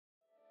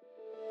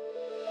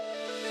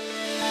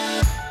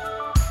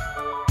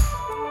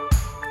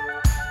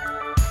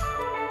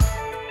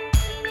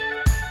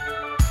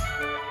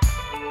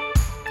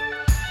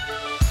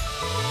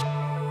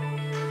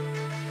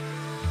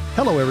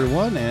Hello,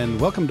 everyone, and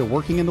welcome to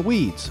Working in the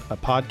Weeds, a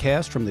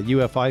podcast from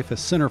the UF-IFAS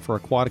Center for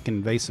Aquatic and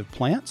Invasive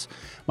Plants.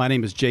 My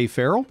name is Jay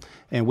Farrell,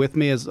 and with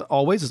me, as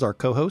always, is our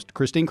co-host,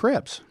 Christine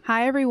Krebs.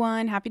 Hi,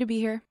 everyone. Happy to be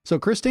here. So,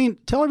 Christine,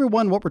 tell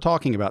everyone what we're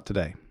talking about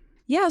today.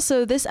 Yeah,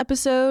 so this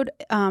episode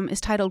is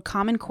titled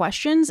Common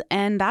Questions,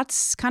 and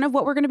that's kind of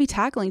what we're going to be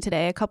tackling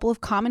today. A couple of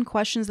common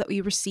questions that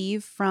we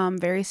receive from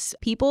various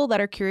people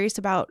that are curious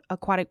about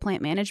aquatic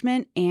plant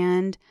management,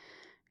 and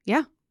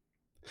yeah.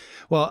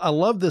 Well, I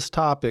love this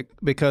topic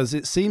because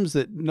it seems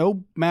that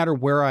no matter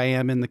where I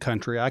am in the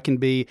country, I can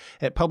be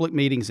at public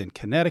meetings in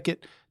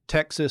Connecticut,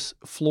 Texas,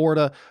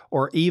 Florida,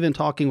 or even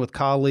talking with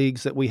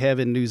colleagues that we have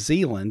in New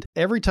Zealand.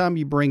 Every time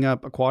you bring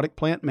up aquatic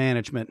plant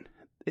management,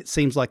 it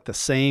seems like the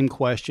same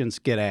questions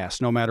get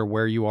asked, no matter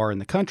where you are in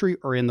the country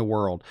or in the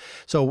world.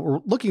 So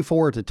we're looking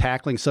forward to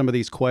tackling some of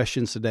these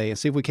questions today and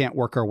see if we can't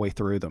work our way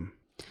through them.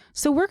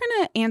 So we're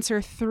going to answer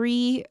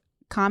 3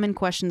 common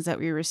questions that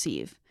we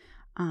receive.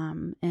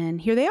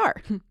 And here they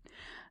are.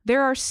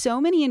 There are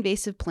so many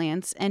invasive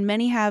plants, and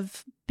many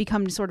have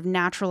become sort of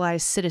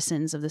naturalized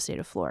citizens of the state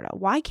of Florida.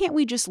 Why can't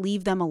we just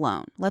leave them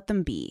alone? Let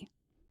them be.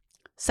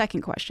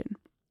 Second question.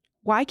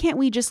 Why can't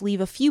we just leave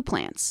a few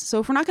plants?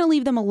 So if we're not going to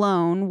leave them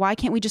alone, why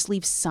can't we just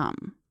leave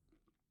some?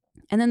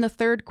 And then the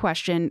third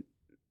question,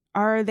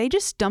 are they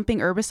just dumping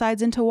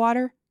herbicides into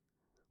water?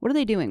 What are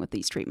they doing with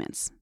these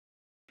treatments?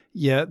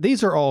 Yeah,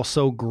 these are all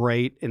so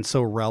great and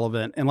so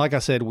relevant. And like I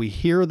said, we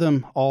hear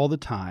them all the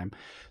time.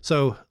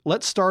 So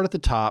let's start at the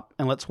top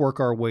and let's work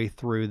our way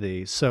through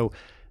these. So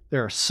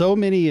there are so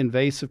many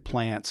invasive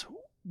plants.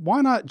 Why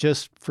not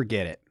just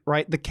forget it,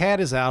 right? The cat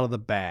is out of the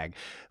bag.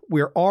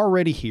 We're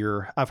already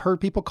here. I've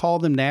heard people call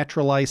them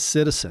naturalized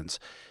citizens.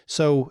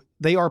 So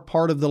they are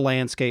part of the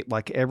landscape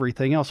like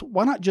everything else.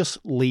 Why not just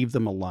leave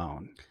them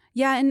alone?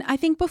 Yeah, and I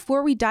think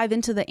before we dive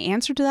into the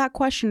answer to that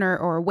question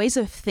or ways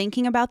of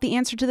thinking about the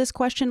answer to this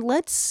question,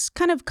 let's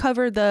kind of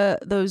cover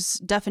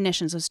those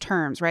definitions, those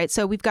terms, right?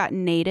 So we've got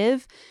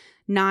native,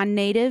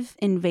 non-native,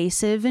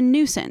 invasive, and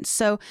nuisance.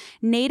 So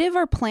native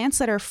are plants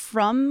that are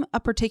from a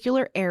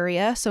particular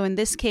area. So in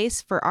this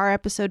case, for our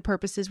episode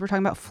purposes, we're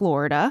talking about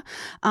Florida.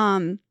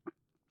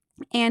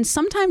 And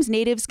sometimes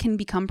natives can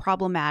become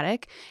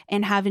problematic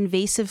and have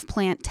invasive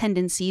plant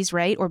tendencies,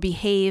 right? Or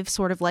behave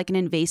sort of like an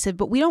invasive,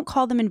 but we don't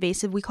call them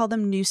invasive. We call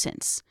them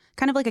nuisance,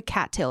 kind of like a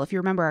cattail, if you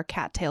remember our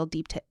cattail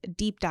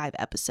deep dive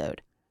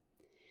episode.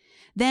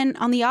 Then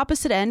on the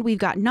opposite end, we've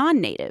got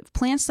non-native,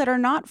 plants that are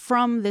not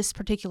from this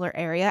particular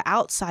area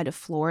outside of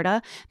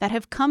Florida that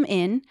have come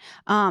in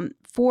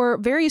for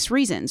various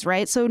reasons,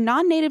 right? So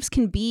non-natives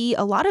can be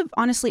a lot of,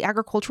 honestly,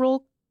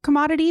 agricultural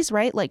commodities,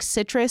 right? Like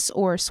citrus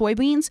or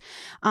soybeans.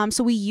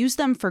 So we use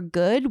them for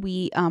good.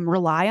 We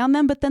rely on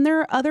them, but then there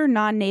are other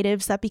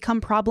non-natives that become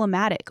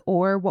problematic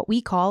or what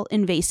we call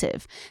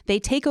invasive.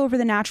 They take over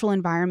the natural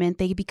environment.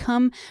 They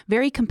become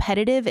very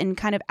competitive and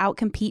kind of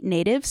outcompete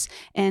natives.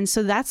 And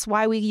so that's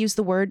why we use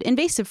the word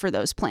invasive for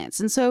those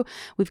plants. And so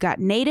we've got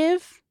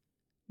native,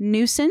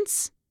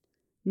 nuisance,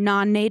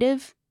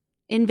 non-native,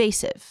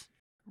 invasive.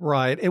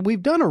 Right. And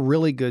we've done a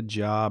really good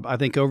job, I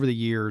think, over the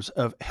years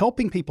of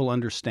helping people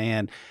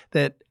understand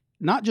that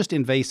not just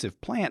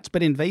invasive plants,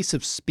 but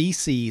invasive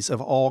species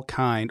of all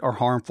kind are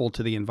harmful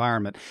to the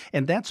environment.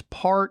 And that's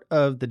part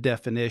of the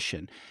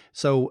definition.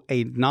 So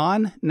a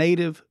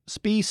non-native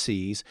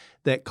species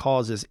that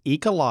causes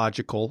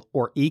ecological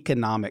or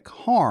economic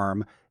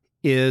harm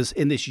is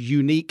in this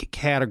unique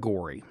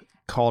category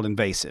called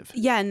invasive.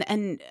 Yeah,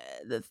 and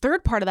the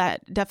third part of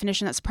that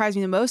definition that surprised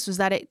me the most was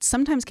that it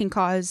sometimes can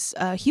cause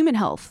human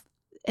health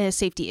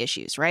safety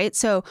issues, right?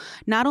 So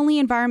not only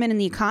environment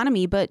and the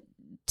economy, but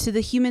to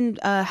the human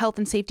health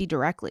and safety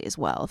directly as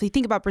well. If you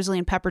think about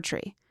Brazilian pepper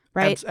tree,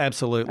 right?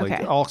 Absolutely.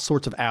 Okay. All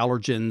sorts of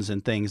allergens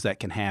and things that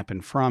can happen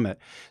from it.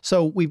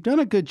 So we've done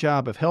a good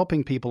job of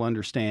helping people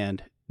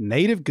understand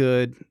native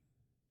good,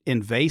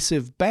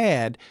 invasive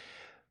bad.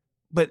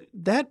 But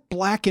that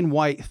black and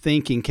white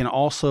thinking can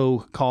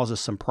also cause us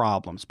some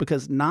problems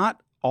because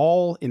not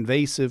all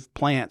invasive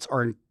plants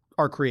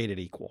are created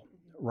equal,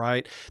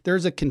 right?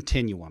 There's a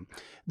continuum.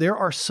 There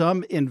are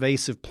some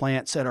invasive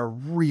plants that are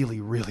really,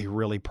 really,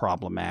 really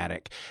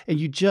problematic, and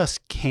you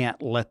just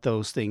can't let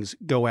those things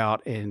go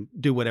out and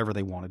do whatever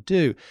they want to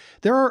do.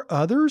 There are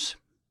others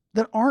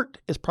that aren't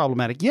as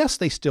problematic. Yes,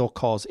 they still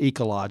cause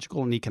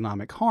ecological and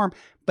economic harm,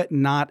 but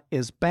not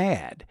as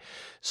bad.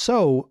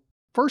 So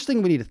first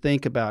thing we need to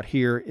think about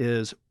here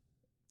is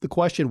the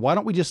question, why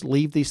don't we just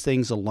leave these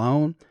things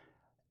alone?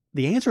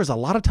 The answer is a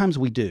lot of times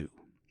we do,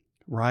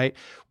 right?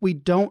 We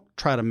don't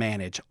try to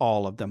manage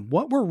all of them.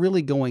 What we're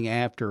really going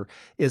after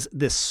is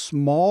this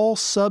small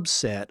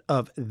subset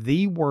of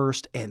the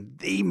worst and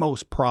the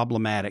most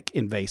problematic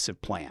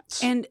invasive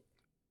plants. And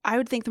I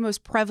would think, the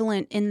most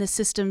prevalent in the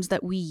systems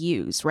that we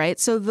use, right?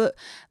 So the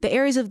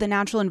areas of the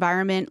natural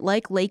environment,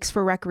 like lakes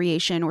for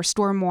recreation or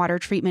stormwater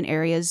treatment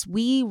areas,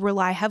 we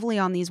rely heavily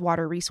on these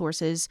water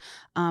resources,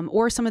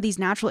 or some of these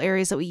natural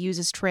areas that we use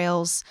as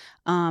trails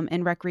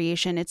and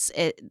recreation.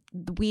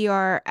 We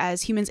are,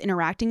 as humans,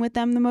 interacting with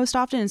them the most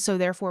often, and so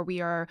therefore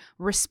we are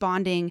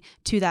responding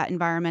to that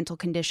environmental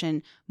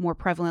condition more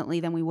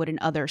prevalently than we would in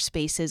other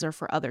spaces or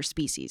for other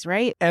species,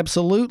 right?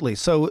 Absolutely.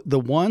 So the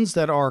ones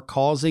that are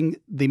causing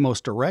the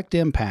most direct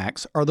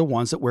impacts are the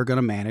ones that we're going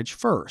to manage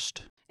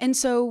first. And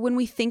so when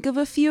we think of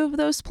a few of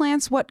those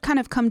plants, what kind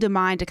of come to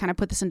mind to kind of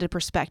put this into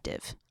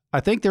perspective? I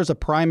think there's a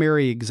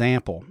primary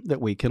example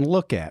that we can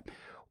look at,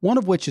 one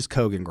of which is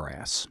Kogan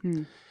grass.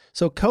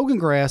 So Kogan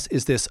grass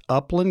is this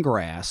upland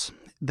grass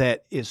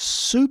that is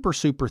super,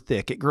 super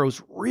thick. It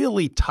grows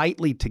really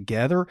tightly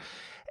together,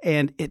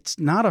 and it's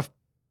not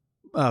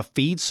a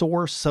feed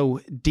source, so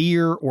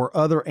deer or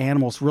other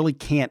animals really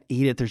can't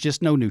eat it. There's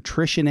just no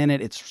nutrition in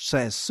it. It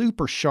has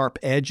super sharp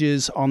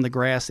edges on the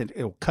grass, and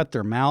it'll cut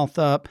their mouth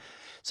up.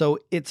 So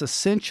it's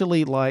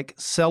essentially like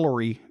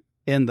celery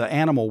in the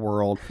animal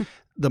world.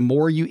 The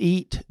more you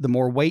eat, the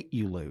more weight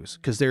you lose,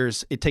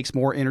 because it takes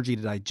more energy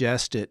to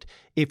digest it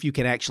if you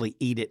can actually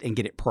eat it and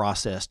get it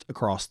processed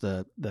across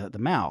the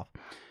mouth.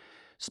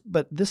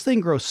 But this thing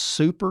grows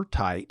super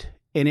tight,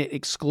 and it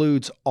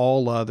excludes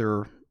all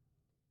other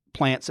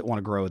plants that want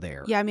to grow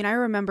there. Yeah, I mean, I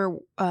remember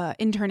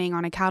interning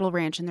on a cattle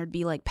ranch, and there'd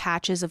be like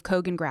patches of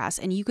Kogan grass,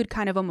 and you could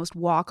kind of almost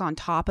walk on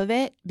top of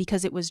it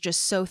because it was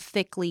just so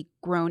thickly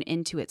grown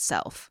into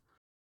itself.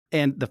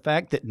 And the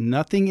fact that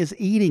nothing is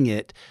eating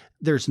it,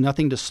 there's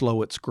nothing to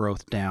slow its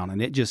growth down,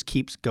 and it just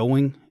keeps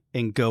going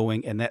and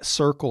going, and that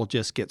circle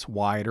just gets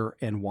wider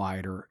and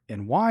wider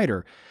and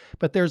wider.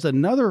 But there's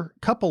another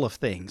couple of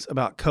things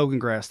about Kogan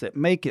grass that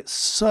make it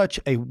such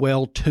a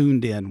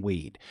well-tuned-in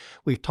weed.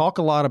 We've talked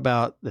a lot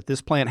about that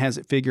this plant has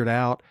it figured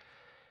out.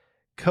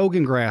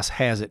 Kogan grass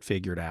has it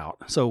figured out.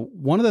 So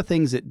one of the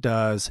things it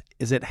does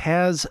is it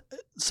has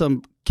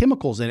some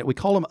chemicals in it. We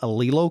call them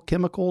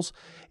allelochemicals.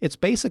 It's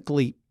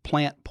basically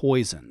plant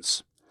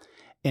poisons.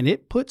 And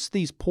it puts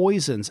these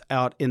poisons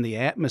out in the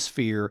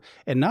atmosphere,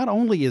 and not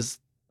only is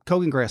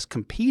Kogan grass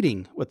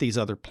competing with these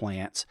other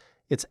plants,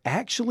 it's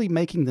actually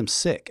making them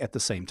sick at the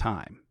same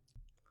time.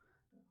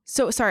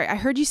 So, sorry, I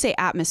heard you say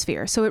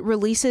atmosphere. So it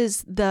releases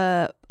so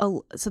the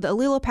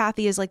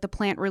allelopathy is like the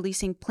plant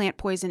releasing plant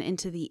poison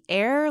into the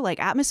air, like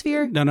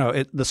atmosphere?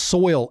 No, the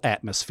soil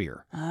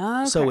atmosphere.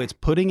 Okay. So it's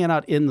putting it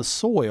out in the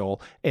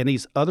soil, and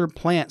these other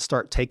plants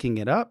start taking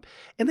it up,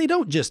 and they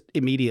don't just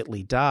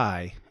immediately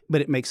die,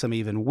 but it makes them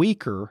even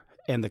weaker,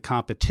 and the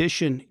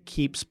competition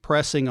keeps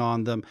pressing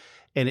on them,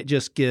 and it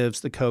just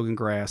gives the Kogan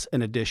grass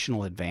an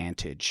additional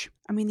advantage.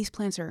 I mean, these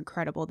plants are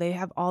incredible. They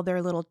have all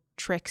their little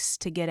tricks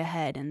to get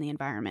ahead in the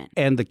environment.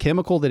 And the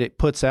chemical that it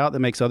puts out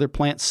that makes other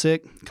plants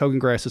sick, Kogan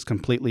grass is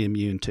completely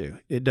immune to.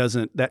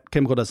 That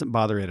chemical doesn't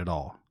bother it at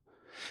all.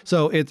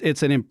 So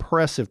it's an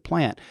impressive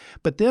plant.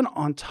 But then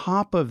on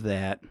top of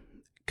that,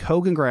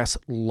 Kogan grass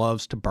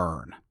loves to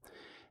burn.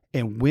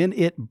 And when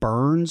it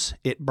burns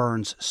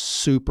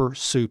super,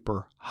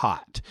 super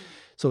hot.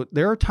 So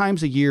there are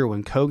times a year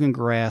when Kogan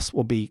grass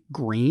will be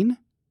green.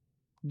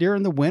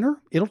 During the winter,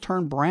 it'll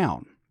turn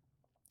brown.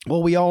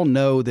 Well, we all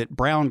know that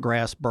brown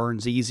grass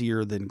burns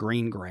easier than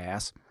green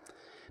grass.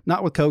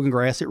 Not with Kogan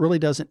grass. It really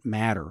doesn't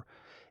matter.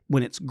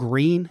 When it's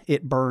green,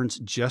 it burns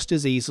just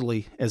as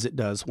easily as it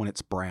does when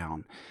it's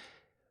brown.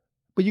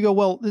 But you go,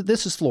 well,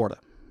 this is Florida.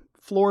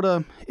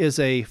 Florida is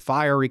a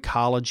fire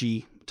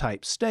ecology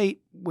type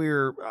state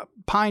where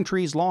pine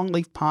trees,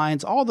 longleaf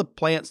pines, all the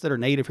plants that are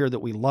native here that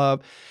we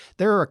love,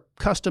 they're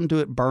accustomed to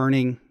it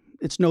burning.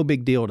 It's no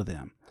big deal to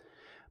them.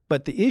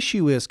 But the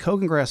issue is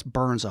Kogan grass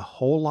burns a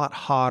whole lot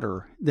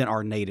hotter than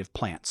our native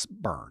plants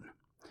burn.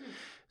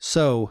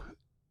 So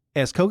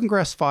as Kogan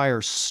grass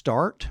fires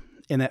start,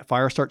 and that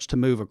fire starts to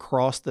move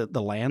across the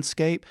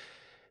landscape,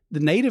 the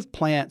native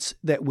plants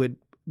that would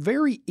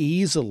very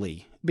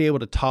easily be able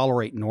to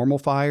tolerate normal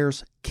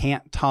fires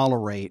can't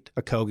tolerate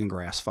a Kogan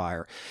grass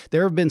fire.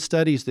 There have been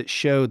studies that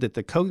show that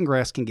the Kogan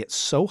grass can get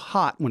so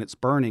hot when it's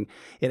burning,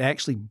 it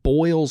actually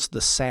boils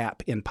the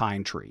sap in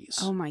pine trees.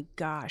 Oh my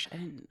gosh, I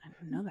didn't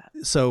know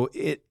that. So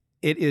it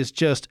is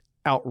just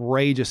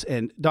outrageous.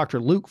 And Dr.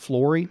 Luke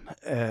Flory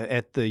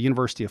at the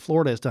University of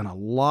Florida has done a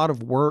lot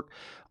of work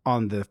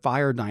on the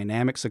fire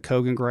dynamics of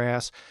Kogan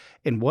grass.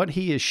 And what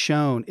he has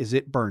shown is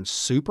it burns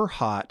super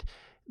hot.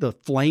 The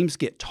flames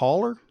get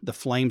taller. The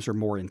flames are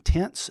more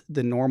intense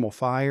than normal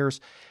fires.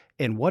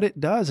 And what it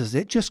does is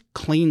it just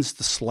cleans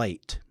the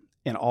slate.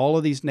 And all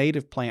of these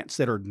native plants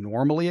that are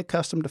normally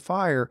accustomed to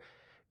fire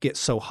get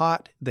so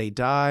hot, they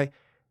die.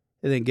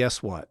 And then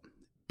guess what?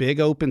 Big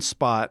open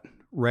spot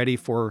ready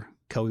for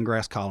Kogan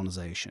grass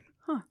colonization.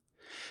 Huh.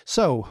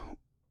 So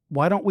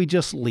why don't we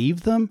just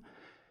leave them?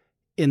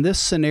 In this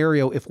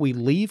scenario, if we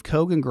leave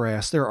Kogan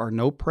grass, there are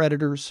no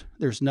predators.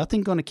 There's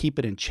nothing going to keep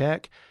it in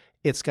check.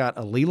 It's got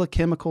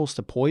allelochemicals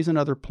to poison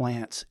other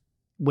plants.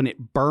 When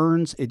it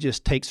burns, it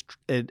just takes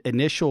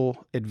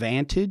initial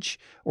advantage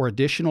or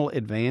additional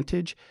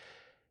advantage.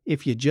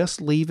 If you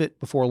just leave it,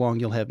 before long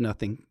you'll have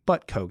nothing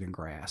but Kogan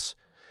grass.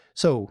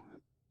 So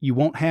you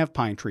won't have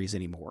pine trees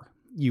anymore.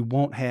 You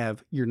won't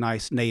have your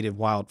nice native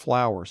wild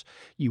flowers.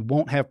 You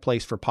won't have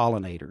place for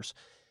pollinators.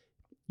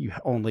 You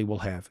only will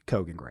have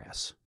Kogan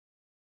grass.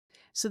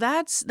 So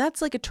that's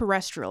like a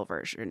terrestrial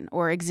version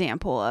or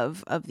example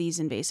of these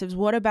invasives.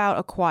 What about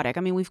aquatic?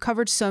 I mean, we've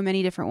covered so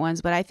many different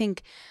ones, but I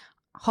think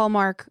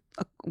hallmark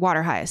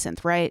water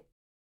hyacinth, right?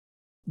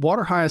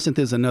 Water hyacinth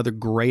is another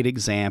great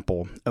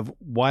example of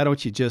why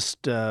don't you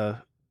just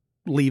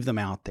leave them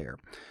out there.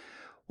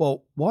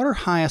 Well, water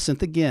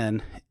hyacinth,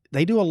 again,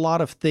 they do a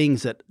lot of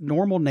things that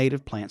normal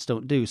native plants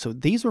don't do. So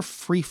these are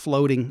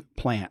free-floating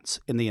plants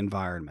in the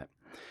environment,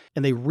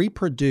 and they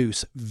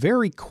reproduce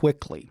very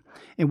quickly.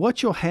 And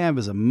what you'll have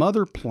is a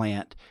mother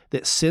plant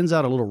that sends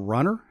out a little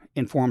runner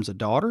and forms a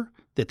daughter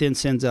that then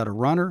sends out a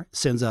runner,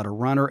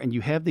 and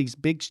you have these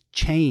big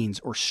chains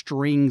or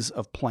strings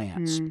of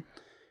plants.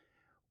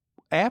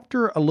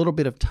 After a little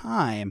bit of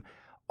time,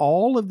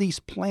 all of these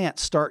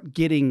plants start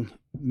getting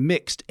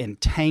mixed and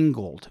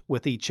tangled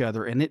with each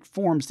other, and it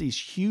forms these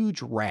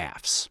huge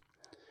rafts.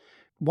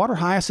 Water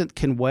hyacinth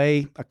can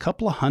weigh a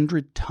couple of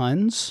 100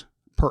 tons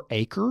per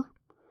acre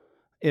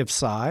of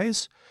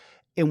size.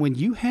 And when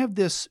you have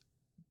this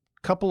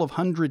couple of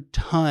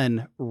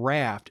 100-ton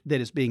raft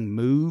that is being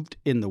moved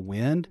in the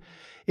wind,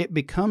 it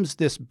becomes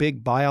this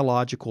big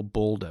biological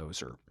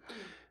bulldozer.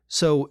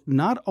 So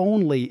not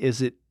only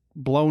is it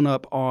blown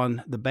up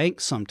on the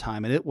bank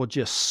sometime, and it will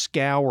just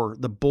scour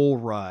the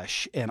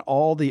bulrush and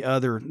all the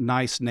other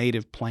nice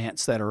native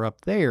plants that are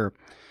up there,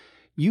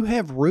 you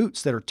have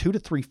roots that are 2 to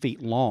 3 feet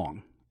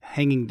long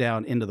hanging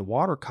down into the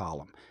water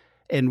column.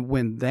 And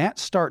when that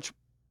starts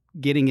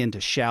getting into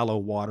shallow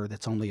water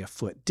that's only a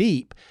foot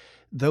deep,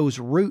 those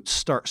roots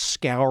start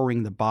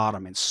scouring the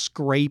bottom and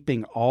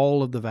scraping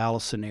all of the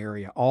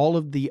Vallisneria, all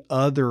of the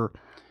other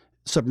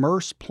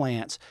submersed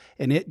plants,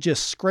 and it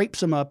just scrapes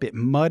them up. It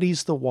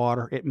muddies the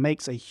water. It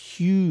makes a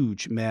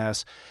huge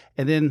mess.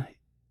 And then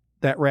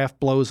that raft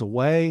blows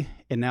away,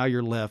 and now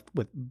you're left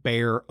with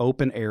bare,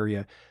 open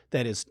area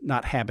that is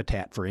not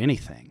habitat for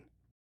anything.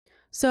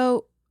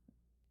 So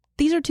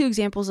these are two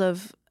examples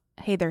of,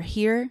 hey, they're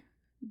here.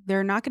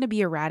 They're not going to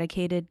be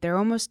eradicated. They're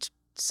almost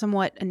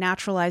somewhat a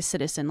naturalized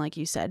citizen, like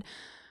you said.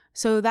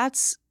 So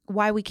that's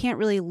why we can't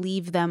really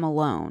leave them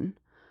alone.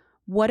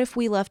 What if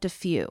we left a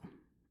few?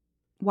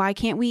 Why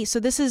can't we? So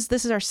this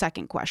is our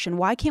second question.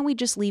 Why can't we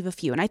just leave a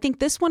few? And I think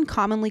this one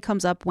commonly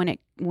comes up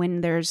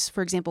when there's,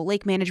 for example,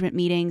 lake management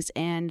meetings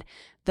and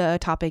the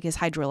topic is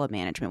hydrilla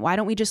management. Why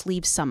don't we just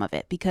leave some of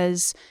it?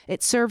 Because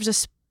it serves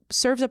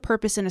a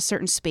purpose in a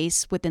certain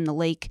space within the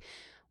lake.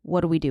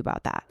 What do we do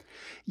about that?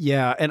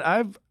 Yeah, and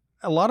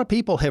a lot of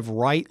people have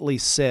rightly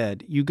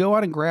said, you go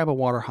out and grab a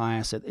water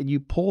hyacinth and you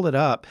pull it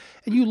up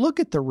and you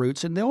look at the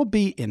roots, and there'll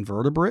be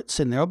invertebrates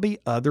and there'll be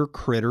other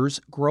critters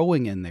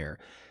growing in there.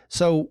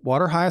 So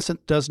water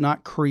hyacinth does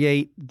not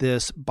create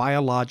this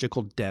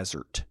biological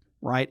desert,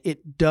 right?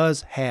 It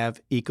does have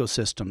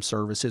ecosystem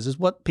services, is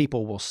what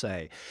people will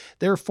say.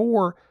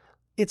 Therefore,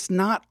 it's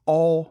not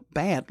all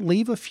bad.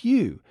 Leave a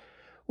few.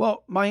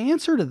 Well, my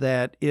answer to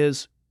that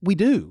is we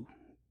do.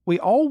 We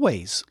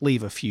always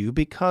leave a few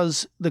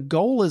because the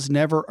goal is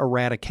never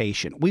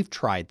eradication. We've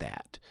tried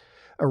that.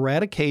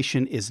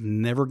 Eradication is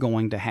never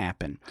going to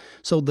happen.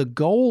 So the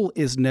goal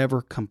is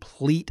never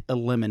complete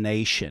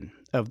elimination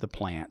of the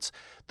plants.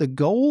 The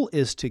goal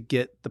is to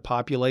get the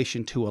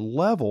population to a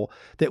level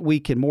that we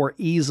can more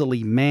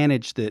easily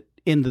manage that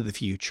into the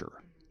future.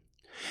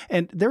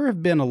 And there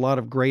have been a lot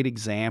of great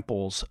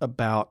examples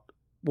about,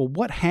 well,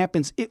 what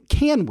happens?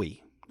 Can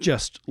we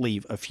just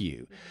leave a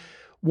few?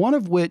 One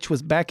of which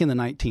was back in the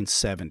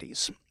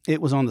 1970s.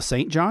 It was on the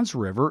St. Johns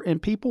River,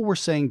 and people were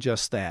saying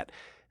just that.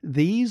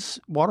 These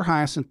water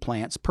hyacinth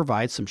plants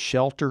provide some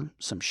shelter,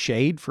 some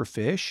shade for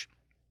fish.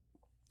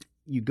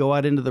 You go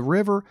out into the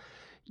river,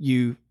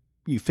 you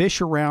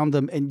fish around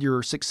them, and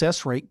your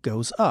success rate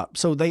goes up.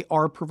 So they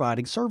are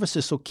providing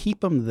services, so keep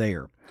them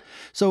there.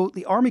 So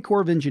the Army Corps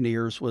of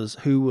Engineers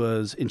who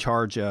was in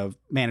charge of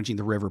managing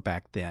the river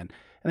back then.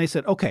 And they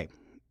said, okay,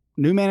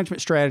 new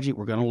management strategy,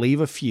 we're going to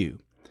leave a few.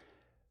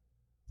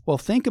 Well,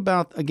 think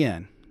about,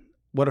 again,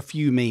 what a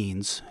few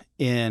means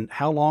and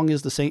how long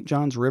is the St.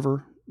 Johns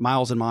River?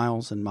 Miles and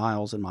miles and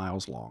miles and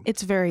miles long.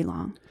 It's very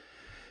long.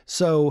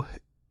 So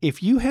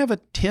if you have a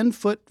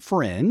 10-foot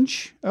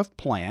fringe of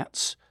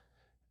plants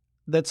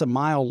that's a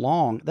mile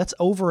long, that's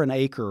over an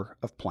acre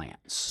of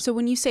plants. So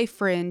when you say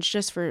fringe,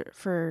 just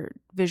for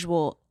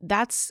visual,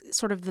 that's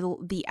sort of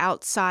the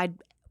outside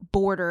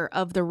border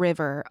of the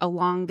river.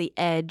 Along the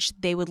edge,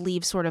 they would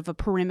leave sort of a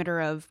perimeter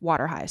of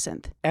water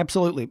hyacinth.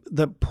 Absolutely.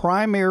 The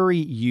primary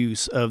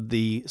use of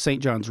the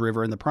St. Johns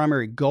River and the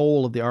primary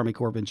goal of the Army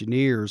Corps of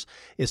Engineers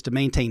is to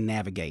maintain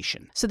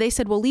navigation. So they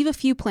said, we'll leave a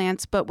few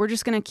plants, but we're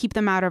just going to keep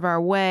them out of our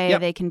way.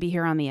 Yep. They can be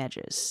here on the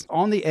edges.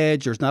 On the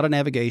edge, there's not a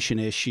navigation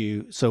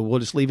issue, so we'll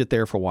just leave it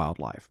there for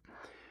wildlife.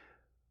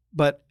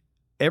 But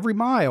every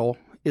mile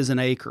is an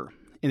acre.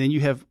 And then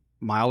you have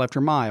mile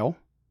after mile,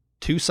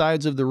 two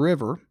sides of the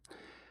river.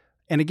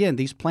 And again,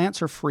 these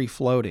plants are free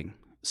floating.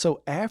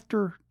 So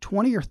after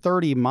 20 or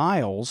 30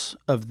 miles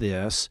of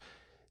this,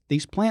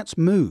 these plants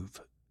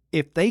move.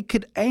 If they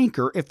could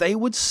anchor, if they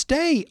would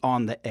stay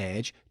on the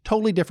edge,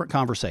 totally different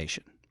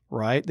conversation,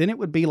 right? Then it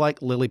would be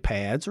like lily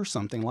pads or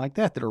something like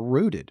that are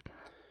rooted.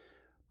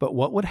 But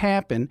what would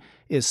happen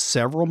is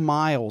several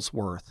miles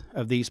worth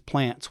of these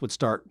plants would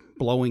start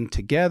blowing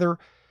together.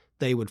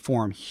 They would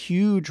form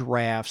huge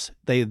rafts.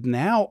 They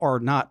now are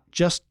not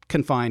just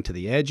confined to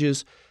the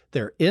edges.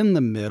 They're in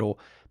the middle.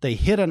 They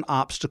hit an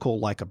obstacle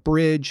like a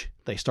bridge.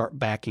 They start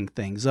backing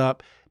things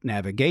up.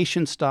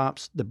 Navigation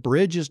stops. The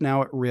bridge is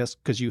now at risk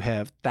because you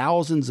have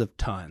thousands of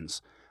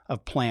tons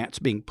of plants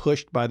being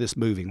pushed by this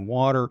moving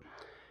water.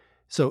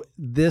 So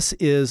this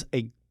is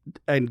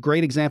a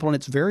great example, and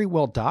it's very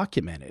well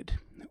documented.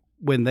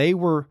 When they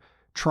were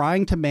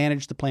trying to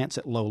manage the plants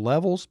at low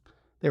levels,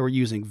 they were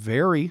using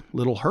very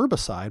little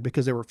herbicide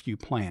because there were few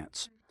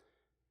plants.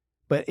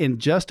 But in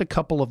just a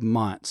couple of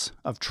months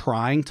of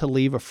trying to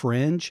leave a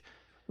fringe,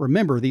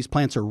 remember, these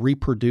plants are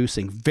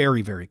reproducing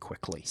very, very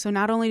quickly. So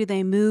not only do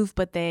they move,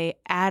 but they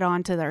add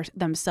on to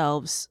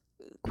themselves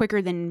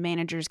quicker than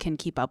managers can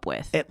keep up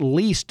with. At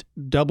least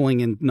doubling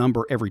in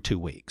number every 2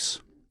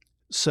 weeks.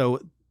 So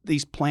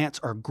these plants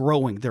are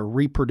growing, they're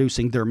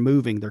reproducing, they're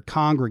moving, they're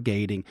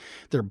congregating,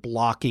 they're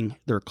blocking,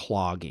 they're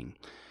clogging.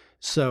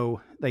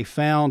 So they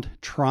found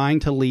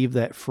trying to leave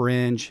that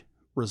fringe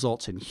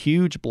results in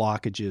huge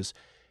blockages,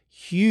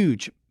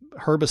 huge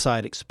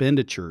herbicide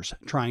expenditures,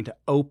 trying to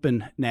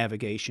open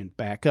navigation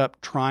back up,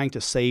 trying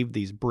to save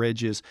these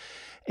bridges.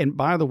 And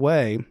by the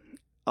way,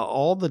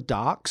 all the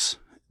docks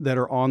that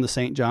are on the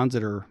St. John's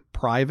that are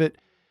private,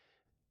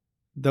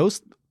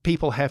 those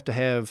people have to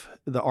have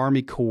the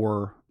Army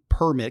Corps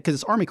permit because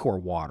it's Army Corps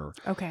water.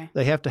 Okay.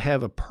 They have to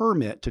have a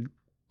permit to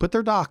put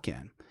their dock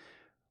in.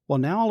 Well,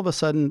 now all of a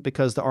sudden,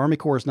 because the Army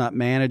Corps is not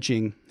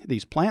managing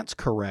these plants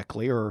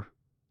correctly, or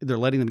they're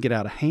letting them get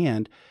out of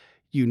hand,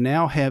 you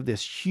now have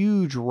this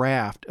huge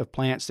raft of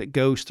plants that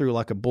goes through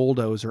like a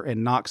bulldozer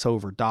and knocks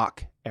over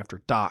dock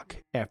after dock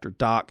after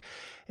dock.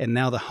 And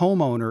now the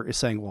homeowner is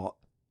saying, well,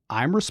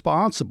 I'm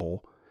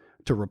responsible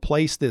to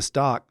replace this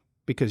dock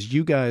because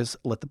you guys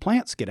let the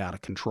plants get out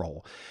of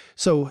control.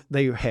 So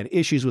they had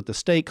issues with the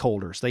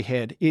stakeholders. They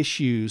had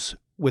issues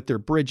with their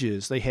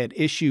bridges. They had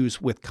issues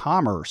with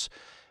commerce.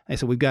 They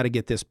said, we've got to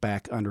get this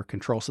back under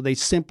control. So they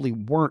simply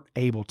weren't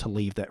able to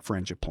leave that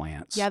fringe of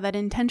plants. Yeah, that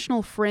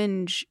intentional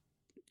fringe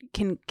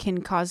can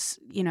cause,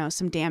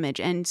 some damage.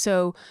 And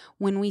so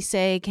when we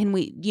say,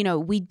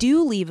 we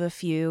do leave a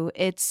few,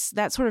 it's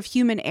that sort of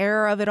human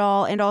error of it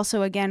all. And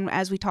also, again,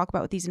 as we talk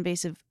about with these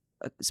invasive,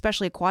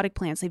 especially aquatic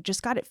plants, they've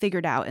just got it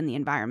figured out in the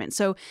environment.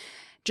 So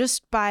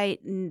just by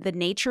the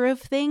nature of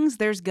things,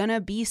 there's going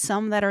to be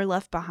some that are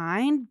left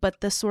behind,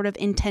 but the sort of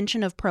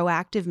intention of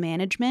proactive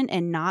management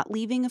and not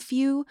leaving a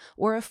few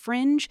or a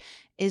fringe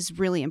is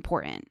really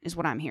important, is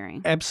what I'm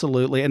hearing.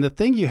 Absolutely. And the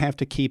thing you have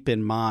to keep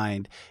in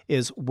mind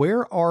is,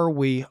 where are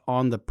we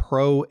on the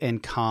pro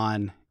and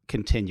con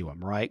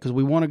continuum, right? Because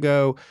we want to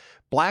go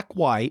black,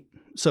 white.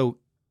 So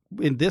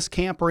in this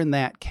camp or in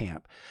that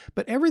camp.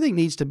 But everything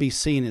needs to be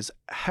seen as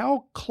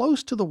how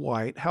close to the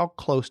white, how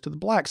close to the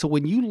black. So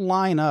when you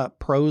line up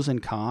pros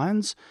and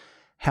cons,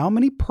 how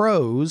many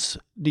pros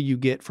do you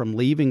get from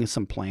leaving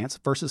some plants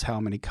versus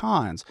how many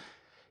cons?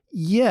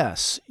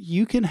 Yes,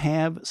 you can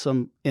have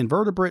some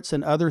invertebrates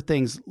and other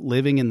things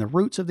living in the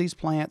roots of these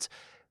plants.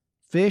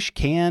 Fish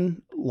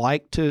can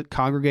like to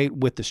congregate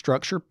with the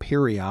structure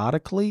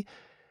periodically.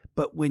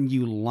 But when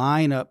you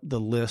line up the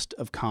list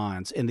of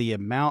cons and the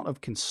amount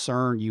of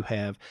concern you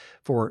have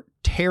for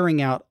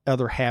tearing out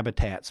other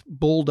habitats,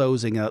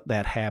 bulldozing up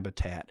that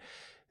habitat,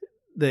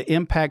 the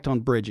impact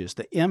on bridges,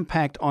 the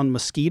impact on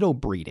mosquito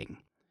breeding,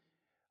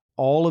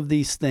 all of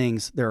these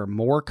things, there are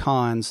more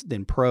cons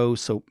than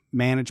pros. So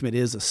management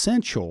is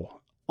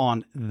essential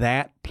on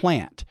that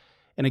plant.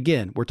 And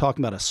again, we're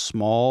talking about a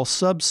small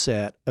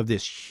subset of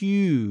this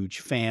huge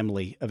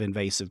family of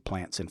invasive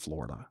plants in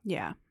Florida.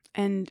 Yeah.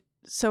 And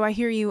so I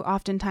hear you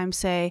oftentimes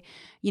say,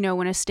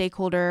 when a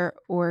stakeholder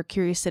or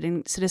curious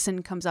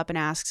citizen comes up and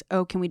asks,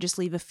 oh, can we just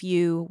leave a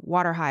few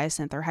water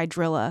hyacinth or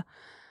hydrilla?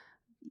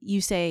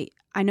 You say,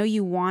 I know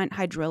you want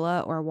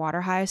hydrilla or water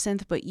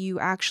hyacinth, but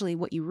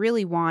what you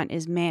really want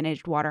is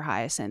managed water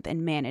hyacinth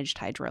and managed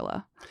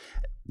hydrilla.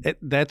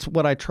 That's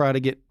what I try to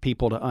get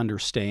people to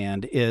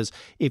understand is,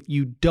 if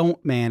you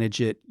don't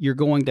manage it, you're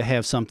going to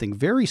have something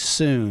very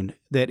soon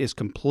that is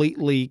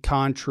completely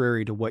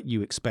contrary to what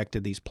you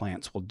expected these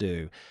plants will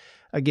do.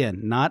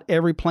 Again, not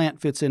every plant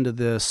fits into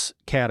this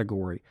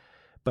category,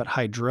 but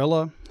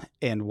hydrilla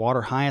and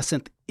water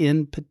hyacinth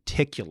in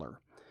particular,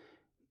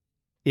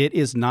 it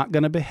is not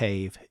going to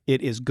behave.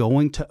 It is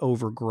going to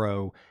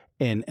overgrow.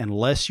 And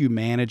unless you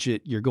manage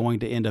it, you're going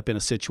to end up in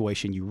a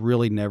situation you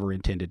really never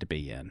intended to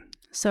be in.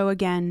 So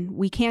again,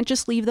 we can't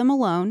just leave them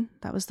alone.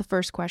 That was the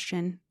first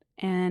question.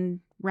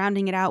 And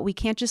rounding it out, we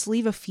can't just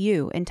leave a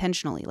few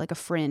intentionally, like a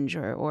fringe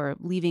or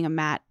leaving a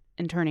mat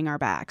and turning our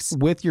backs.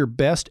 With your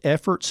best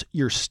efforts,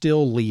 you're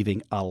still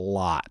leaving a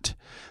lot.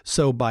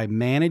 So by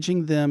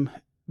managing them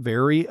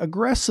very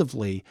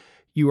aggressively,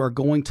 you are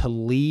going to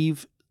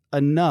leave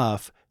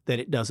enough that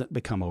it doesn't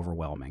become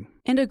overwhelming.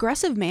 And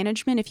aggressive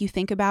management, if you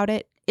think about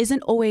it,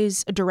 isn't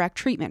always a direct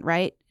treatment,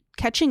 right?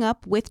 Catching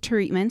up with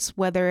treatments,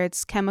 whether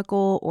it's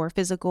chemical or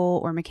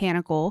physical or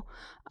mechanical,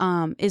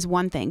 is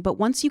one thing. But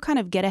once you kind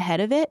of get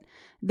ahead of it,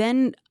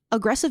 then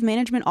aggressive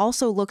management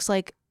also looks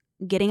like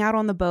getting out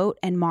on the boat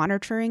and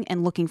monitoring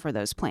and looking for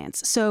those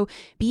plants. So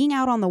being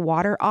out on the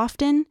water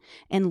often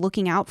and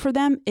looking out for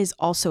them is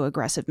also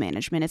aggressive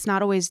management. It's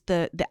not always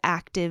the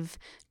active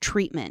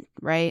treatment,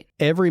 right?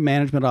 Every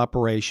management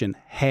operation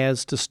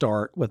has to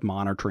start with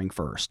monitoring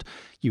first.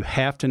 You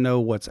have to know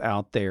what's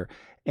out there.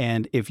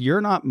 And if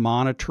you're not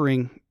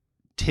monitoring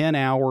 10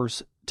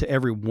 hours to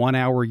every 1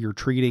 hour you're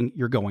treating,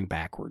 you're going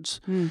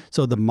backwards.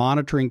 So the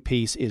monitoring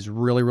piece is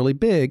really, really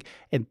big.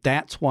 And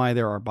that's why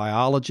there are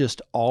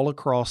biologists all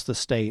across the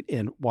state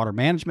in water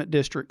management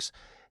districts,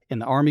 in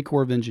the Army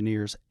Corps of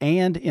Engineers,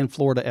 and in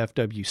Florida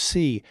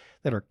FWC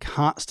that are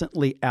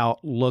constantly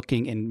out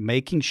looking and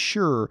making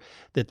sure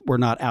that we're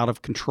not out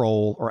of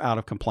control or out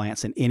of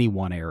compliance in any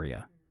one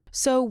area.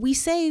 So we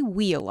say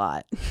we a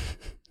lot.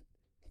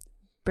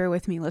 Bear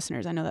with me,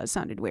 listeners. I know that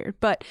sounded weird.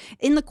 But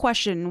in the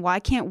question, why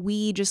can't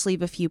we just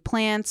leave a few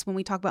plants? When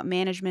we talk about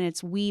management,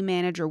 it's we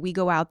manage or we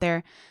go out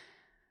there.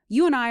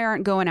 You and I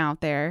aren't going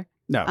out there.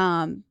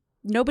 No.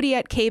 Nobody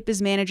at CAPE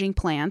is managing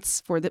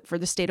plants for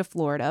the state of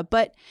Florida.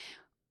 But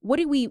what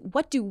do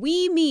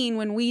we mean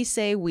when we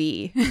say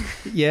we?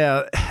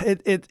 Yeah,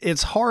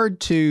 it's hard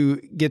to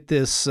get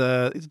this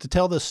to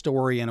tell this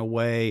story in a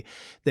way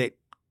that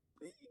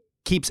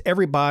keeps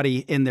everybody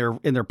in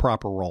their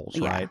proper roles,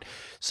 right?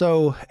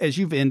 So as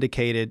you've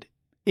indicated,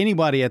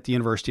 anybody at the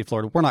University of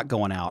Florida, we're not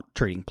going out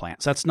treating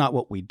plants. That's not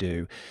what we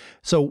do.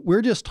 So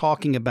we're just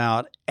talking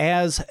about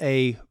as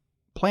a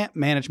plant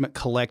management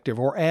collective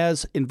or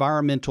as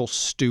environmental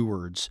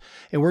stewards.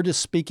 And we're just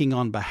speaking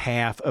on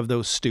behalf of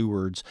those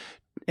stewards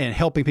and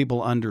helping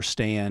people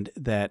understand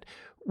that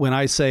when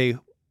I say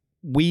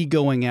we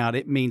going out,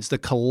 it means the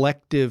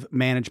collective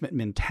management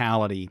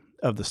mentality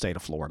of the state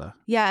of Florida.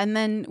 Yeah. And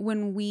then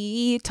when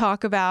we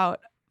talk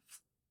about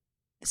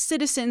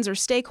citizens or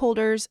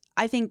stakeholders,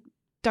 I think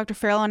Dr.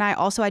 Farrell and I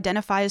also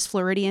identify as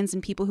Floridians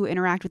and people who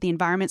interact with the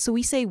environment. So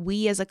we say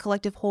we as a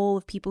collective whole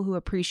of people who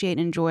appreciate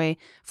and enjoy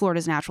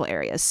Florida's natural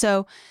areas.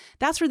 So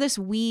that's where this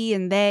we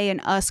and they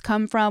and us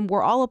come from.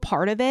 We're all a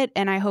part of it.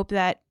 And I hope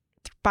that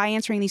by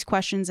answering these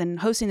questions and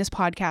hosting this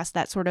podcast,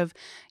 that sort of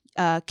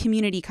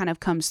community kind of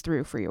comes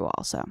through for you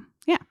all. So,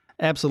 yeah.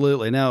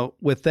 Absolutely. Now,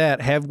 with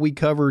that, have we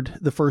covered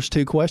the first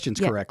two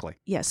questions correctly?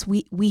 Yes,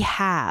 we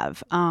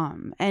have.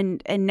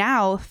 And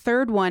now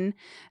third one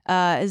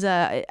is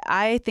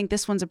I think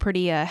this one's a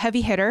pretty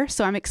heavy hitter.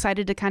 So I'm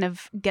excited to kind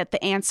of get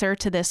the answer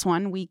to this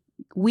one.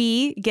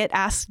 We get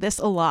asked this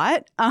a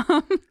lot.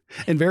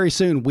 And very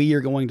soon we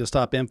are going to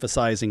stop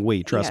emphasizing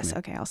we. Trust me. Yes.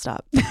 Okay, I'll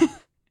stop.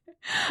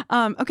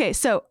 Okay,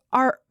 so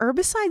are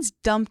herbicides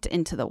dumped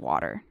into the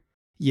water?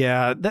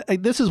 Yeah,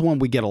 this is one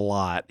we get a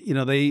lot. You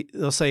know,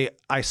 they'll say,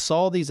 I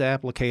saw these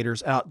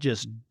applicators out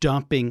just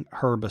dumping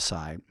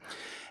herbicide.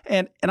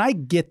 And I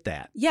get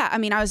that. Yeah, I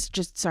mean, I was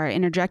just,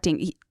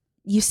 interjecting.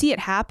 You see it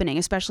happening,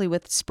 especially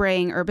with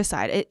spraying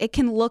herbicide. It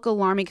can look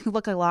alarming. It can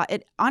look a lot.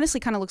 It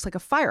honestly kind of looks like a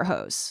fire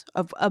hose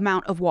of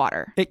amount of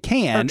water. It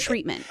can. Or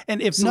treatment.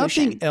 And if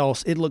solution. Nothing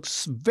else, it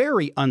looks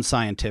very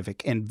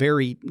unscientific and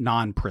very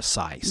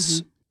non-precise.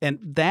 Mm-hmm. And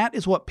that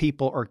is what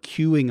people are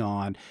queuing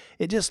on.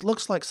 It just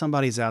looks like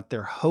somebody's out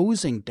there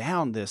hosing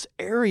down this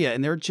area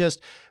and they're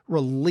just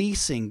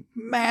releasing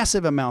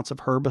massive amounts of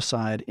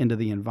herbicide into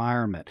the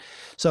environment.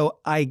 So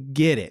I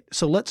get it.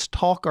 So let's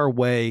talk our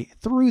way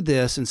through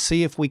this and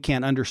see if we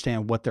can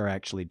understand what they're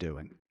actually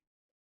doing.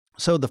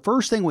 So the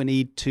first thing we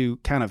need to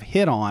kind of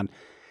hit on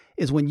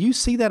is when you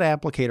see that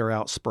applicator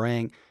out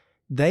spraying,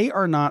 they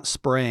are not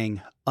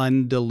spraying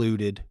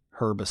undiluted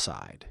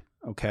herbicide.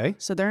 Okay.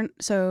 So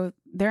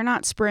they're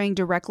not spraying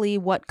directly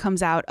what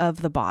comes out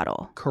of the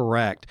bottle.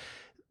 Correct.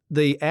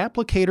 The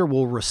applicator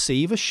will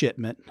receive a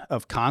shipment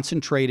of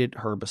concentrated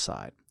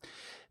herbicide.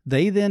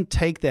 They then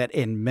take that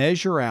and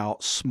measure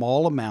out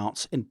small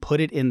amounts and put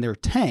it in their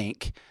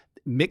tank,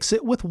 mix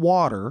it with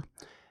water,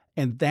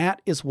 and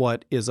that is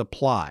what is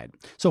applied.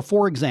 So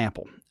for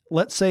example,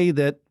 let's say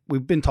that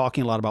we've been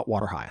talking a lot about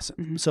water hyacinth.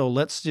 Mm-hmm. So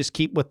let's just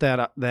keep with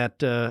that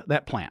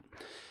plant.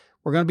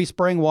 We're going to be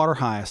spraying water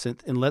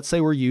hyacinth, and let's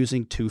say we're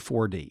using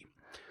 2,4-D.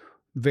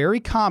 Very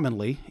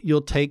commonly,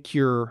 you'll take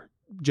your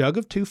jug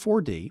of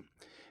 2,4-D,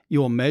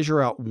 you'll measure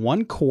out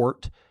 1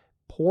 quart,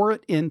 pour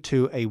it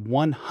into a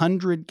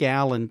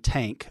 100-gallon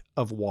tank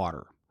of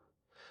water.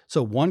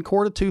 So 1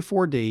 quart of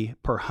 2,4-D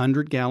per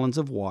 100 gallons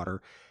of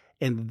water,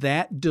 and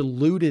that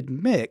diluted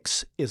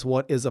mix is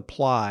what is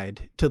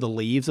applied to the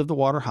leaves of the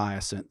water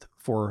hyacinth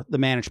for the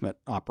management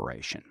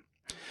operation.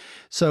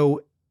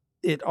 So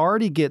it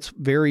already gets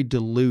very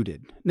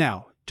diluted.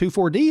 Now,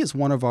 2,4-D is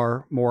one of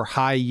our more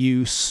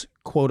high-use,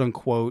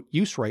 quote-unquote,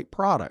 use rate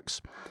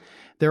products.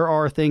 There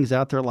are things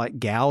out there like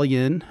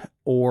Gallium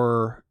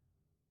or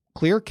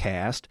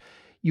Clearcast.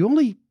 You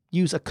only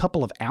use a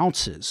couple of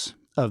ounces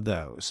of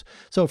those.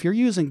 So if you're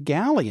using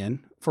Gallium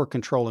for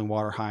controlling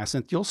water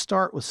hyacinth, you'll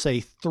start with, say,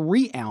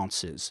 3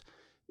 ounces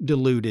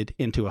diluted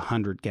into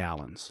 100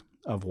 gallons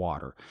of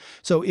water.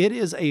 So it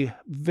is a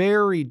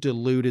very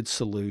diluted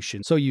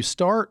solution. So you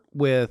start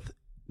with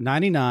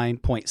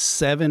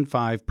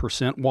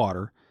 99.75%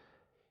 water,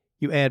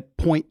 you add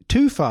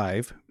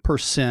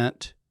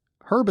 0.25%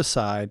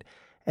 herbicide,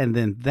 and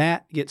then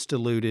that gets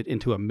diluted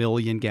into 1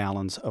 million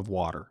gallons of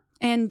water.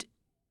 And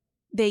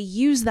they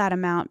use that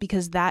amount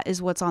because that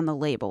is what's on the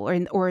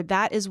label, or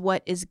that is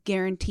what is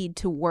guaranteed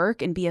to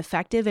work and be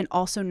effective and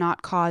also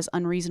not cause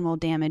unreasonable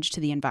damage to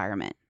the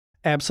environment.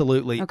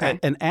 Absolutely. Okay.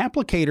 An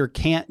applicator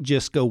can't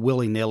just go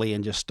willy-nilly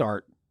and just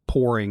start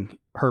pouring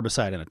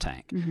herbicide in a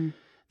tank. Mm-hmm.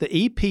 The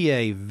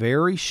EPA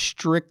very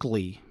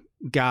strictly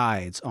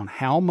guides on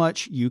how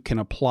much you can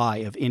apply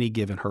of any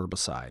given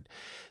herbicide.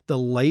 The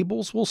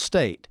labels will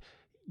state,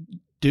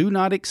 do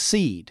not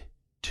exceed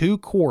 2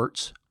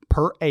 quarts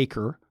per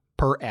acre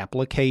per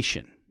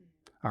application.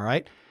 All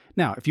right.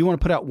 Now, if you want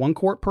to put out 1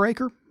 quart per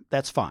acre,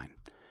 that's fine.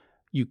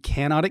 You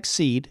cannot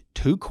exceed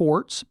 2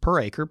 quarts per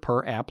acre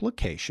per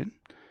application.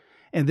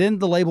 And then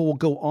the label will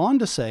go on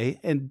to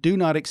say, and do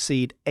not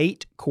exceed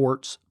 8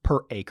 quarts per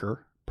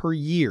acre per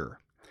year.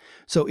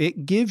 So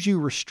it gives you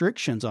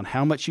restrictions on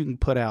how much you can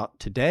put out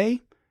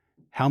today,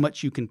 how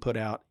much you can put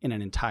out in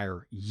an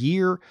entire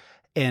year.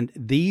 And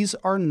these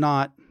are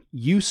not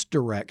use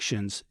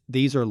directions.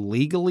 These are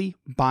legally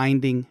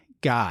binding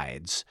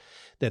guides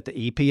that the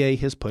EPA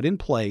has put in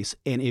place.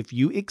 And if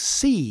you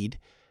exceed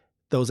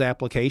those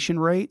application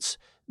rates,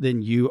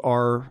 then you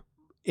are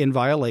in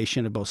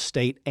violation of both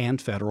state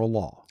and federal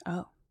law.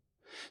 Oh.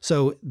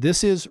 So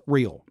this is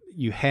real.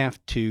 You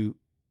have to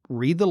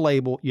read the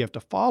label, you have to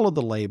follow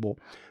the label,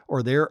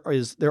 or there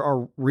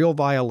are real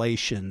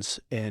violations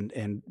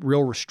and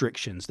real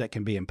restrictions that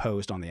can be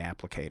imposed on the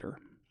applicator.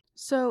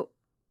 So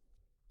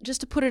just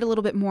to put it a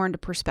little bit more into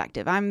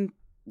perspective, I'm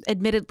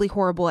admittedly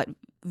horrible at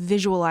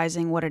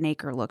visualizing what an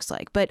acre looks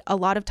like, but a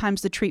lot of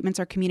times the treatments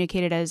are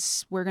communicated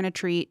as we're going to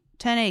treat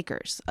 10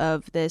 acres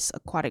of this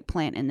aquatic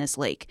plant in this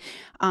lake.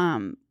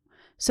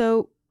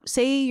 So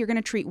say you're going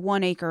to treat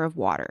 1 acre of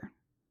water.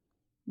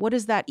 What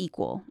does that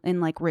equal in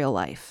like real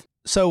life?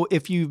 So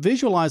if you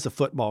visualize a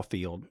football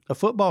field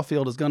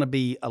is going to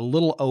be a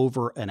little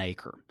over an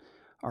acre.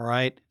 All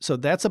right. So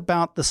that's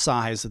about the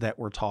size that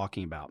we're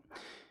talking about.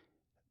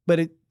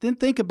 But then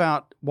think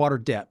about water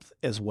depth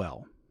as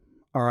well.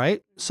 All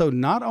right. So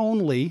not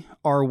only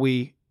are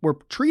we're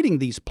treating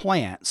these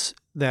plants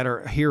that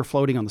are here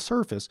floating on the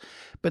surface,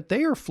 but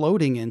they are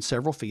floating in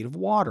several feet of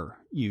water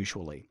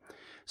usually.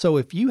 So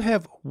if you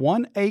have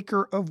 1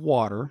 acre of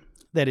water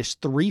that is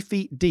 3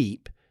 feet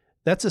deep,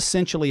 that's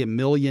essentially 1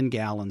 million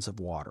gallons of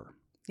water.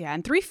 Yeah,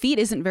 and 3 feet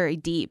isn't very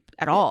deep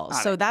at all.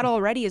 So that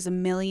already is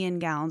 1 million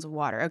gallons of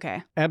water.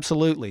 Okay.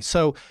 Absolutely.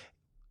 So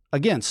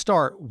again,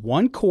 start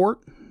 1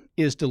 quart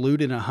is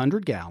diluted in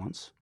 100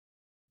 gallons.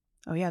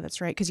 Oh, yeah, that's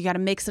right. Because you got to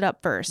mix it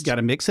up first. Got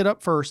to mix it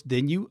up first.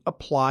 Then you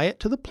apply it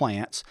to the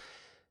plants.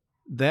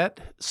 That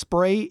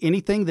spray,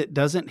 anything that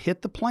doesn't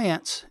hit the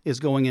plants is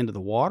going into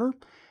the water.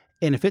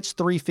 And if it's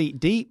 3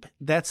 feet deep,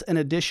 that's an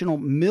additional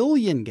 1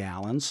 million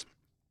gallons.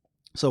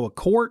 So a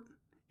quart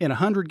in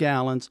 100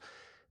 gallons,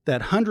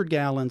 that 100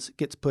 gallons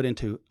gets put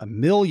into 1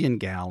 million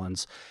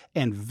gallons.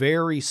 And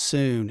very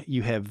soon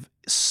you have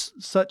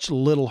such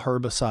little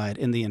herbicide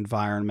in the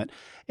environment.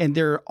 And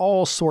there are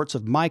all sorts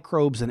of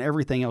microbes and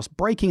everything else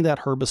breaking that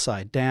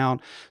herbicide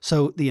down.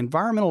 So the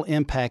environmental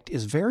impact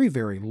is very,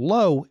 very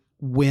low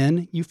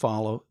when you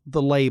follow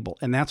the label.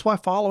 And that's why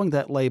following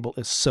that label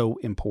is so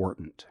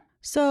important.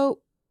 So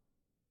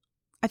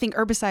I think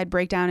herbicide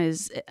breakdown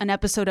is an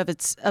episode of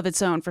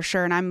its own for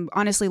sure. And I'm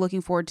honestly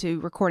looking forward to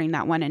recording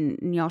that one,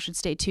 and y'all should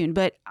stay tuned.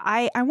 But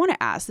I want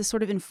to ask this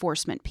sort of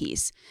enforcement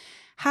piece.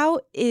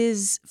 How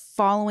is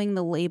following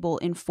the label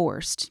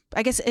enforced?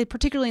 I guess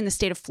particularly in the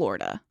state of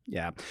Florida.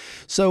 Yeah.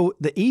 So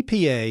the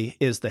EPA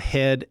is the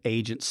head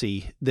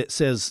agency that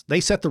says they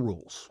set the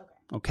rules.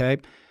 Okay.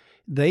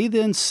 They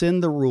then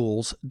send the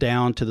rules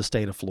down to the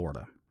state of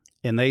Florida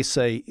and they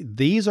say,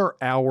 these are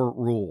our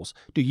rules.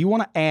 Do you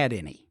want to add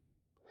any?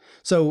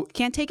 So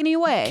can't take any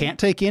away. Can't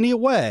take any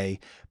away,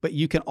 but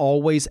you can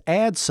always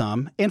add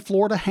some. And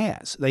Florida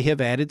has. They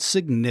have added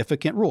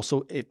significant rules.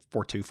 So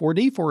for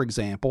 2,4-D, for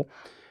example,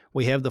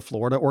 we have the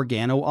Florida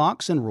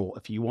organo-auxin rule.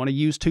 If you want to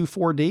use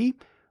 2,4-D,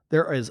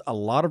 there is a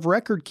lot of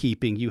record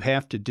keeping you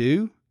have to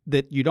do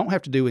that you don't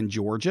have to do in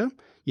Georgia.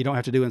 You don't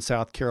have to do in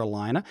South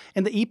Carolina.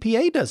 And the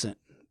EPA doesn't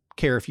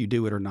care if you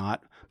do it or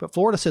not. But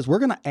Florida says we're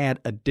going to add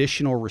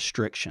additional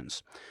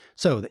restrictions.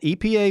 So the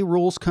EPA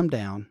rules come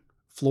down.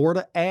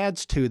 Florida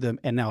adds to them,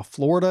 and now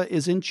Florida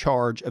is in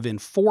charge of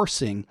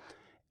enforcing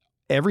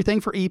everything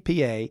for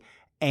EPA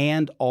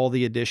and all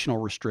the additional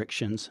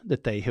restrictions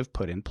that they have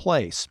put in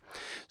place.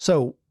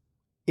 So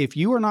if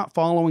you are not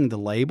following the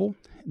label,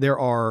 there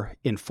are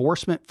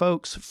enforcement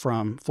folks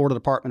from Florida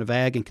Department of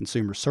Ag and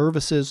Consumer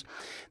Services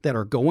that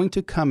are going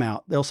to come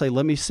out. They'll say,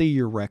 let me see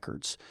your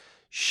records.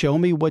 Show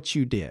me what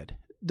you did.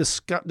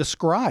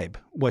 describe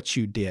what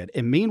you did.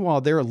 And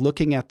meanwhile, they're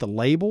looking at the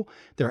label,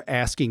 they're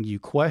asking you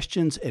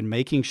questions and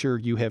making sure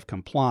you have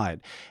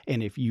complied.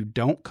 And if you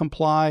don't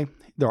comply,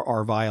 there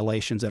are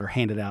violations that are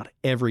handed out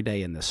every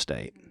day in this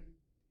state.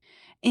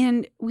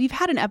 And we've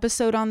had an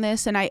episode on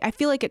this, and I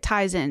feel like it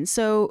ties in.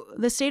 So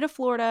the state of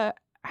Florida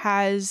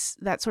has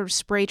that sort of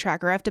spray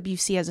tracker.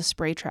 FWC has a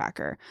spray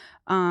tracker.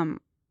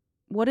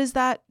 What does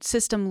that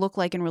system look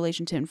like in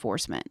relation to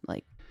enforcement?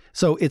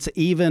 So it's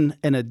even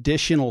an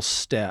additional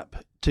step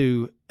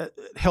to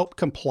help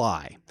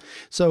comply.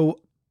 So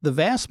the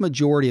vast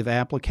majority of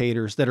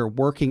applicators that are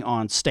working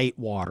on state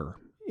water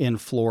in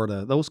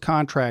Florida, those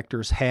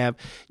contractors have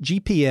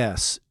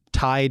GPS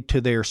tied to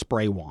their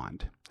spray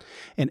wand.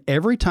 And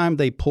every time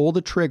they pull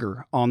the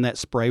trigger on that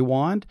spray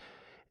wand,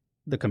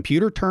 the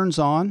computer turns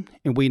on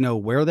and we know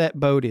where that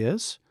boat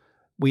is.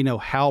 We know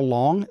how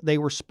long they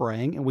were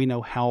spraying and we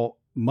know how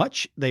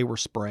much they were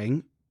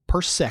spraying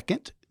per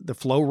second, the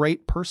flow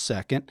rate per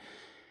second.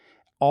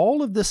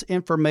 All of this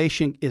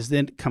information is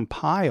then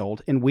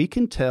compiled and we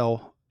can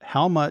tell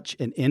how much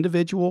an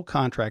individual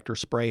contractor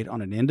sprayed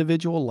on an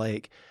individual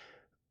lake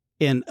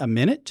in a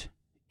minute,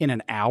 in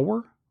an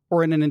hour,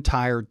 or in an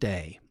entire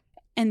day.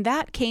 And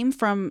that came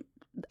from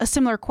a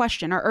similar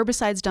question. Are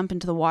herbicides dumped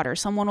into the water?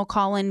 Someone will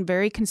call in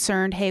very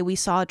concerned, hey, we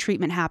saw a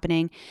treatment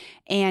happening.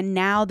 And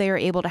now they're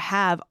able to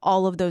have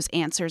all of those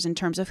answers in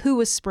terms of who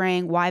was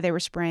spraying, why they were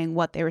spraying,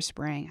 what they were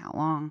spraying, how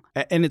long.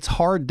 And it's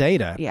hard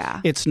data.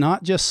 Yeah. It's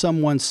not just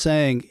someone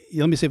saying,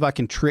 let me see if I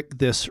can trick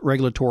this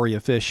regulatory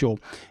official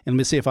and let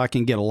me see if I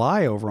can get a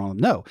lie over on them.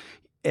 No.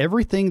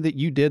 Everything that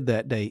you did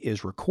that day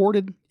is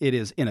recorded, it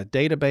is in a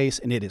database,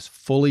 and it is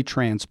fully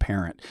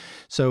transparent.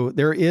 So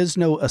there is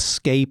no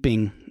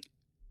escaping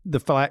the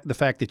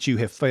fact that you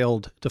have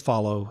failed to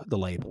follow the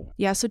label.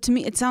 Yeah, so to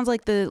me, it sounds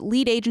like the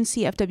lead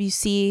agency,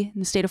 FWC, in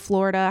the state of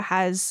Florida,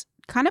 has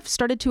kind of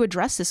started to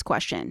address this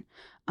question.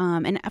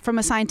 And from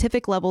a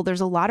scientific level,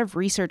 there's a lot of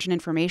research and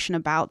information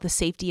about the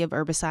safety of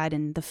herbicide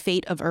and the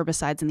fate of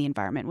herbicides in the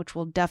environment, which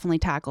we'll definitely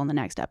tackle in the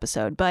next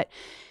episode. But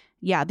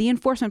yeah, the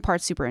enforcement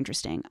part's super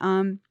interesting.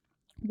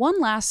 One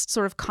last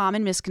sort of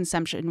common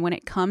misconception when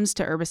it comes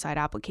to herbicide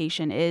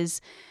application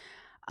is,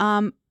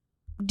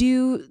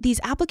 do these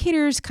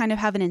applicators kind of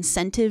have an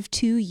incentive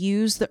to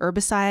use the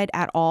herbicide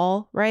at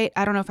all, right?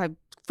 I don't know if I'm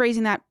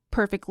phrasing that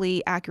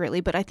perfectly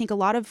accurately, but I think a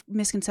lot of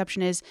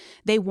misconception is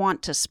they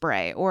want to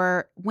spray,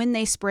 or when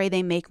they spray,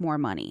 they make more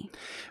money.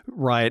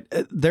 Right.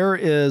 There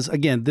is,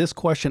 again, this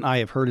question, I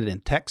have heard it in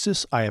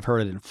Texas, I have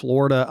heard it in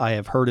Florida, I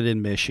have heard it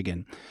in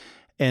Michigan.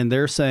 And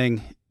they're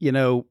saying,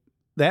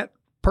 that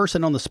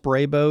person on the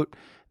spray boat,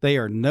 they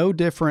are no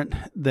different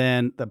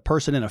than the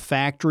person in a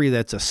factory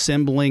that's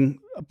assembling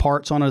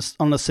parts on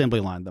an assembly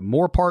line. The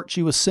more parts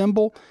you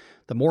assemble,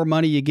 the more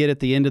money you get at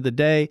the end of the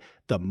day.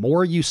 The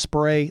more you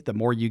spray, the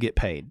more you get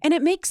paid. And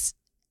it makes,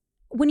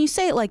 when you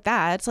say it like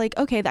that, it's like,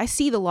 okay, I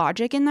see the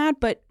logic in that,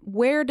 but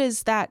where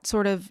does that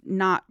sort of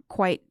not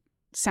quite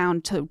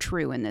sound so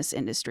true in this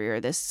industry or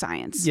this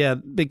science? Yeah,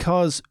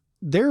 because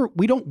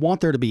we don't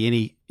want there to be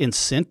any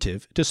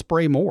incentive to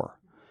spray more.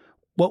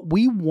 What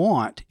we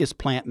want is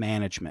plant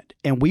management,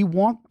 and we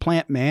want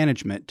plant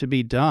management to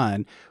be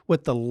done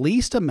with the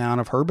least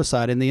amount of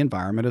herbicide in the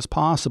environment as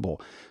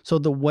possible. So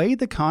the way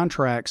the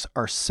contracts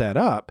are set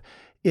up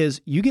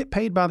is you get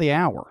paid by the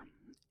hour.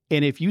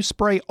 And if you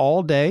spray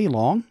all day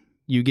long,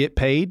 you get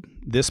paid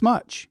this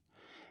much.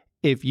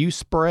 If you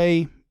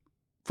spray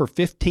for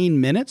 15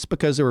 minutes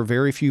because there were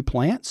very few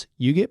plants,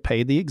 you get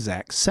paid the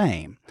exact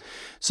same.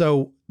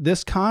 So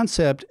this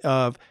concept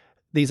of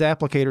these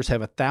applicators have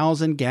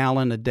 1,000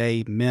 gallon a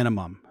day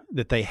minimum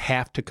that they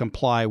have to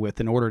comply with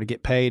in order to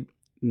get paid.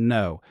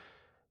 No.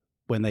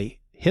 When they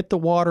hit the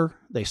water,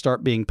 they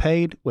start being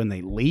paid. When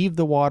they leave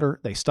the water,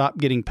 they stop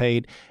getting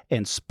paid.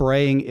 And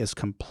spraying is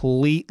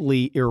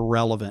completely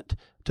irrelevant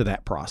to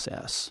that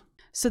process.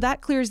 So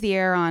that clears the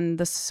air on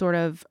the sort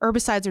of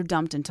herbicides are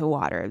dumped into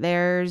water.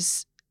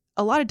 There's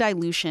a lot of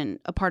dilution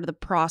a part of the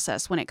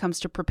process when it comes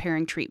to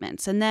preparing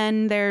treatments. And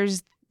then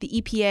there's the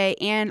EPA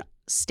and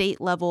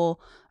state level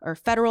or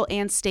federal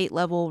and state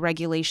level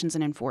regulations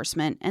and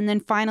enforcement. And then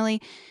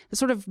finally, the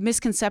sort of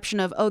misconception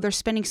of, oh, they're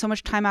spending so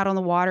much time out on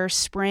the water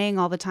spraying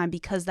all the time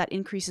because that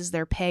increases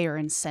their pay or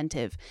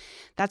incentive.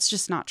 That's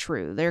just not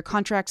true. Their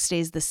contract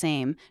stays the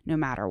same no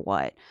matter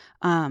what.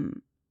 I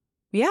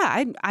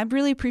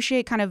really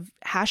appreciate kind of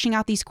hashing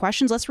out these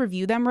questions. Let's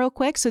review them real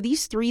quick. So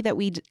these three that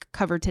we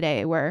covered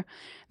today, where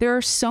there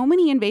are so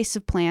many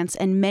invasive plants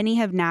and many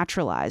have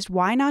naturalized,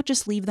 why not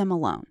just leave them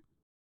alone?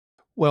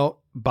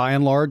 Well, by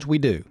and large, we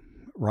do,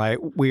 right?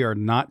 We are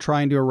not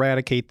trying to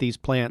eradicate these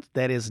plants.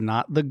 That is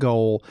not the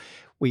goal.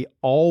 We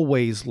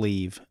always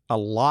leave a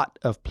lot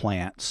of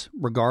plants,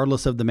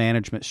 regardless of the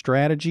management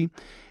strategy.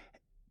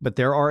 But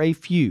there are a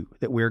few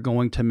that we're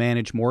going to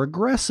manage more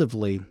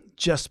aggressively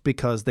just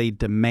because they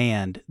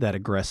demand that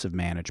aggressive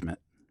management.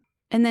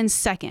 And then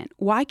second,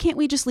 why can't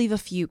we just leave a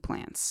few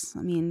plants?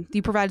 I mean,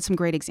 you provided some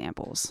great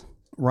examples.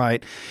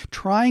 Right.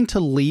 Trying to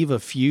leave a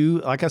few,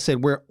 like I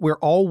said, we're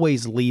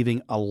always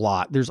leaving a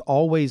lot. There's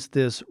always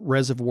this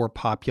reservoir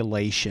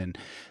population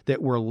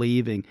that we're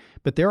leaving.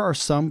 But there are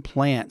some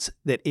plants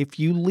that if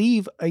you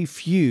leave a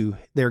few,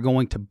 they're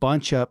going to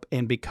bunch up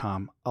and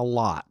become a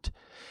lot.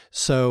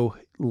 So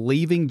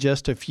leaving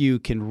just a few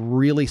can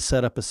really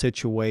set up a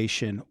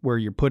situation where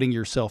you're putting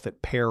yourself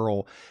at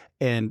peril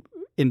and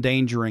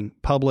endangering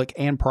public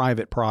and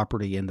private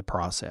property in the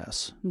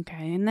process.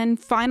 Okay. And then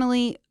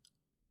finally,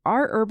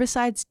 are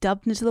herbicides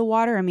dumped into the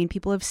water? I mean,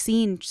 people have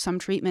seen some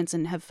treatments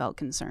and have felt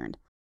concerned.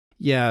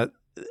 Yeah.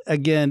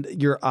 Again,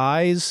 your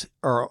eyes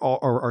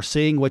are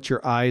seeing what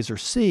your eyes are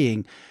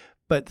seeing,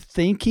 but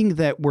thinking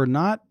that we're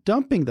not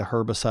dumping the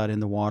herbicide in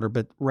the water,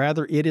 but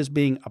rather it is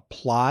being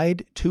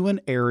applied to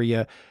an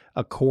area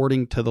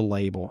according to the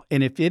label.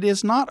 And if it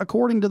is not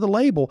according to the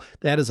label,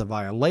 that is a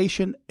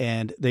violation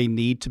and they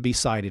need to be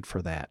cited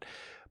for that.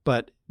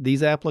 But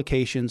these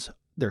applications,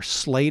 they're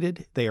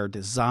slated, they are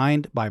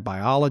designed by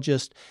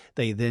biologists.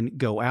 They then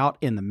go out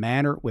in the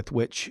manner with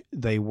which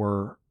they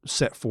were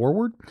set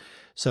forward.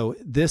 So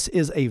this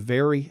is a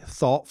very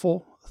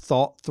thoughtful,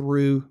 thought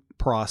through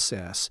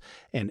process,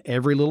 and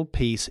every little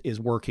piece is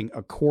working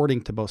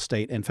according to both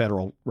state and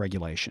federal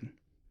regulation.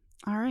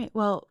 All right.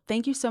 Well,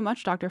 thank you so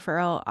much, Dr.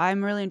 Farrell.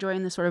 I'm really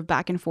enjoying this sort of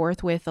back and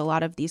forth with a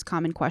lot of these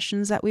common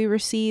questions that we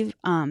receive.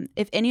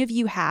 If any of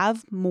you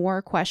have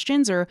more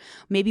questions or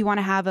maybe want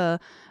to have a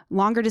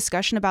longer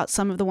discussion about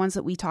some of the ones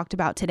that we talked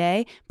about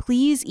today,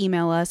 please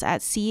email us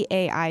at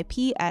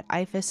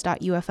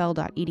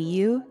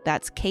caip@ifas.ufl.edu.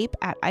 That's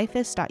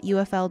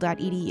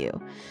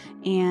caip@ifas.ufl.edu.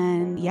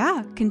 And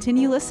yeah,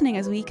 continue listening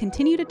as we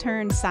continue to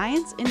turn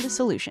science into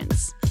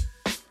solutions.